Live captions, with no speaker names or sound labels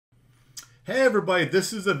Hey everybody,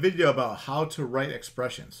 this is a video about how to write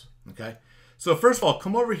expressions, okay? So first of all,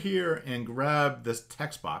 come over here and grab this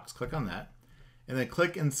text box, click on that, and then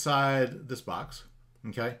click inside this box,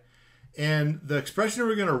 okay? And the expression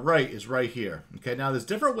we're gonna write is right here, okay? Now there's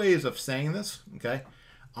different ways of saying this, okay?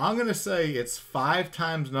 I'm gonna say it's 5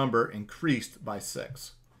 times number increased by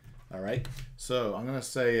 6, all right? So I'm gonna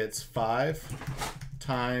say it's 5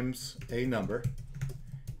 times a number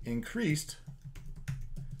increased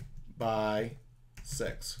by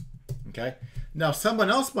 6. Okay. Now someone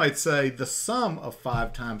else might say the sum of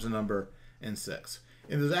 5 times a number and 6.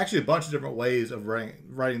 And there's actually a bunch of different ways of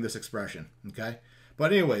writing this expression. Okay.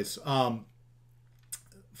 But anyways,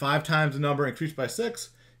 5 times a number increased by 6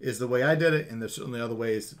 is the way I did it, and there's certainly other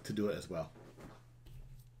ways to do it as well.